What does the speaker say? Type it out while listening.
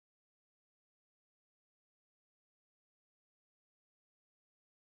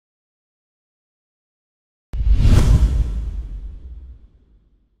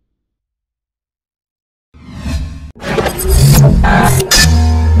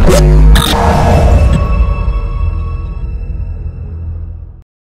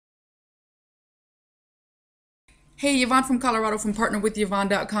Hey, Yvonne from Colorado from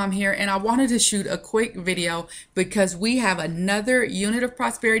partnerwithyvonne.com here, and I wanted to shoot a quick video because we have another Unit of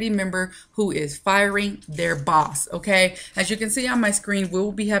Prosperity member who is firing their boss, okay? As you can see on my screen, we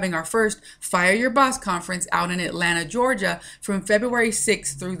will be having our first Fire Your Boss conference out in Atlanta, Georgia from February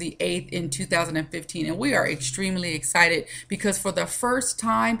 6th through the 8th in 2015, and we are extremely excited because for the first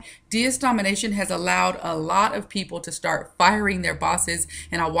time, DS Domination has allowed a lot of people to start firing their bosses,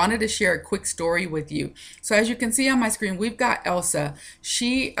 and I wanted to share a quick story with you. So as you can see on my screen, we've got Elsa.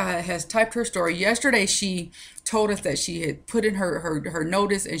 She has typed her story. Yesterday, she told us that she had put in her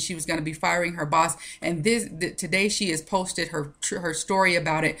notice and she was going to be firing her boss. And today she has posted her story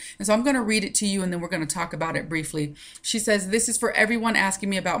about it. And so I'm going to read it to you and then we're going to talk about it briefly. She says, "This is for everyone asking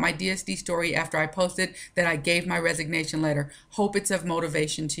me about my DSD story after I posted that I gave my resignation letter. Hope it's of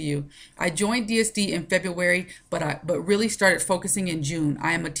motivation to you. I joined DSD in February, but really started focusing in June.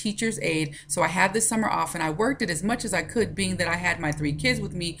 I am a teacher's aide, so I had the summer off and I worked it as much as I could, being that I had my 3 kids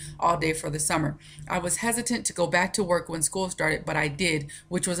with me all day for the summer. I was hesitant to go back to work when school started, but I did,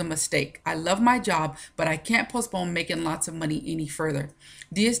 which was a mistake. I love my job, but I can't postpone making lots of money any further.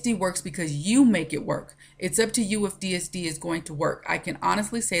 DSD works because you make it work. It's up to you if DSD is going to work. I can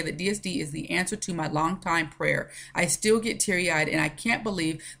honestly say that DSD is the answer to my long-time prayer. I still get teary-eyed and I can't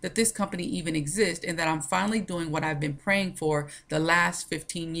believe that this company even exists and that I'm finally doing what I've been praying for the last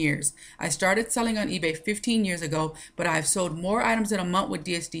 15 years. I started selling on eBay 15 years ago, but I've sold more items in a month with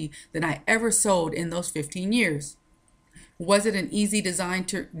DSD than I ever sold in those 15 years. Was it an easy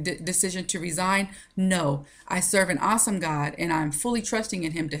decision to resign? No. I serve an awesome God, and I'm fully trusting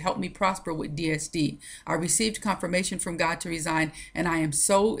in Him to help me prosper with DSD. I received confirmation from God to resign, and I am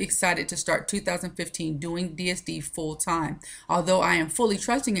so excited to start 2015 doing DSD full time. Although I am fully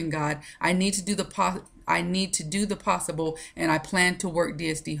trusting in God, I need to do the possible, and I plan to work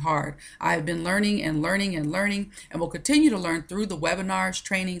DSD hard. I have been learning and will continue to learn through the webinars,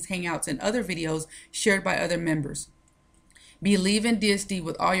 trainings, hangouts, and other videos shared by other members. Believe in DSD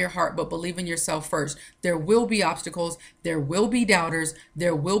with all your heart, but believe in yourself first. There will be obstacles, there will be doubters,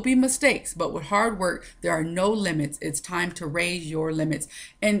 there will be mistakes, but with hard work, there are no limits. It's time to raise your limits."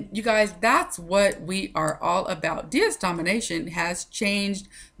 And you guys, that's what we are all about. DS Domination has changed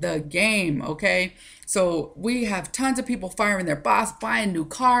the game, okay? So we have tons of people firing their boss, buying new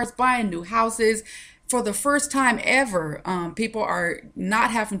cars, buying new houses. For the first time ever, people are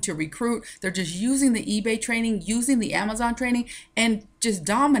not having to recruit. They're just using the eBay training, using the Amazon training, and just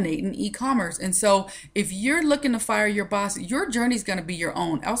dominating e-commerce. And so if you're looking to fire your boss, your journey is going to be your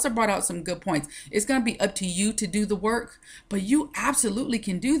own. Elsa brought out some good points. It's going to be up to you to do the work, but you absolutely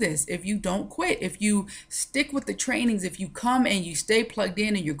can do this if you don't quit, if you stick with the trainings, if you come and you stay plugged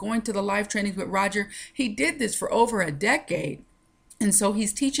in and you're going to the live trainings with Roger. He did this for over a decade. And so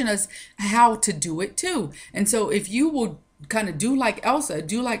he's teaching us how to do it too. And so if you will kind of do like Elsa,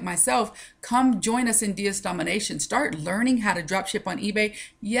 do like myself, come join us in DS Domination. Start learning how to drop ship on eBay.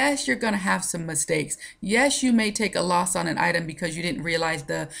 Yes, you're going to have some mistakes. Yes, you may take a loss on an item because you didn't realize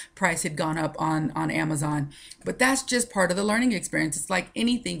the price had gone up on Amazon. But that's just part of the learning experience. It's like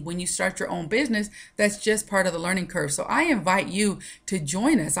anything. When you start your own business, that's just part of the learning curve. So I invite you to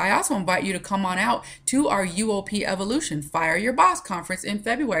join us. I also invite you to come on out to our UOP Evolution Fire Your Boss conference in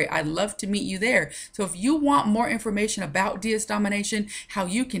February. I'd love to meet you there. So if you want more information about DS Domination, how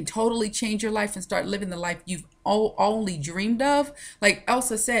you can totally change your life and start living the life you've only dreamed of. Like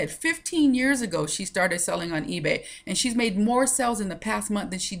Elsa said, 15 years ago, she started selling on eBay and she's made more sales in the past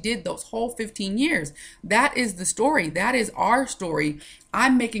month than she did those whole 15 years. That is the story. That is our story.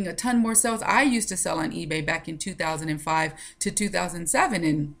 I'm making a ton more sales. I used to sell on eBay back in 2005 to 2007,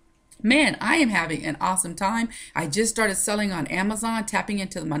 and man, I am having an awesome time. I just started selling on Amazon, tapping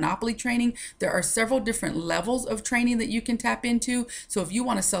into the Monopoly training. There are several different levels of training that you can tap into. So if you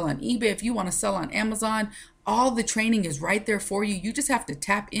want to sell on eBay, if you want to sell on Amazon, all the training is right there for you. You just have to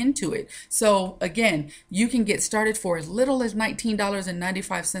tap into it. So again, you can get started for as little as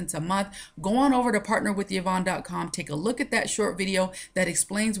 $19.95 a month. Go on over to partnerwithyvonne.com. Take a look at that short video that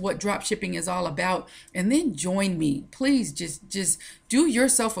explains what drop shipping is all about, and then join me. Please just do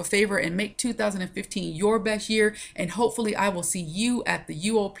yourself a favor and make 2015 your best year. And hopefully I will see you at the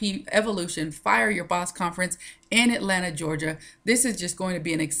UOP Evolution Fire Your Boss Conference in Atlanta, Georgia. This is just going to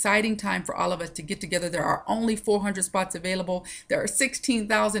be an exciting time for all of us to get together. There are only 400 spots available. There are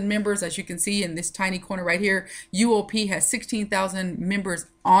 16,000 members, as you can see in this tiny corner right here. UOP has 16,000 members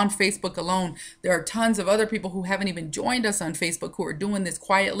on Facebook alone. There are tons of other people who haven't even joined us on Facebook who are doing this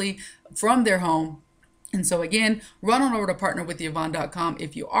quietly from their home. And so again, run on over to partnerwithyvonne.com.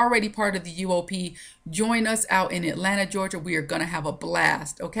 If you're already part of the UOP, join us out in Atlanta, Georgia. We are going to have a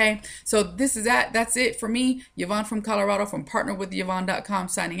blast, okay? So that's it for me, Yvonne from Colorado, from partnerwithyvonne.com,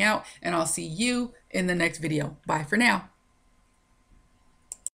 signing out, and I'll see you in the next video. Bye for now.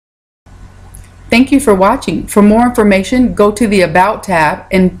 Thank you for watching. For more information, go to the About tab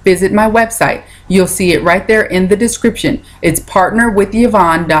and visit my website. You'll see it right there in the description. It's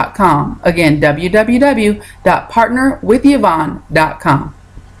partnerwithyvonne.com. Again, www.partnerwithyvonne.com.